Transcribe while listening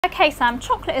Okay, Sam,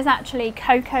 chocolate is actually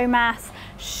cocoa mass,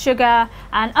 sugar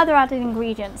and other added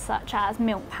ingredients such as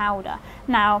milk powder.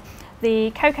 Now, the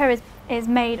cocoa is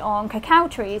made on cacao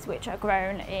trees which are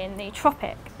grown in the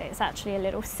tropic. It's actually a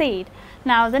little seed.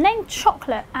 Now, the name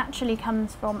chocolate actually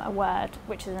comes from a word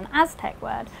which is an Aztec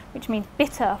word which means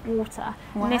bitter water.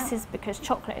 Wow. And this is because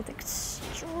chocolate is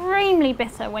extremely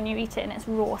bitter when you eat it in its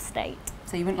raw state.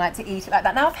 So you wouldn't like to eat it like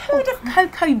that. Now, I've heard of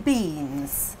cocoa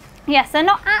beans. Yes, they're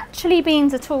not actually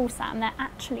beans at all, Sam. They're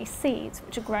actually seeds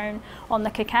which are grown on the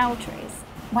cacao trees.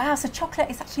 Wow, so chocolate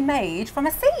is actually made from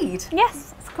a seed?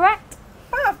 Yes, that's correct.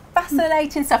 Wow,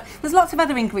 fascinating stuff. There's lots of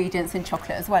other ingredients in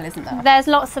chocolate as well, isn't there? There's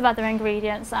lots of other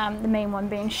ingredients, the main one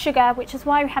being sugar, which is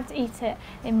why we have to eat it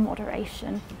in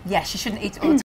moderation. Yes, you shouldn't eat it all the time.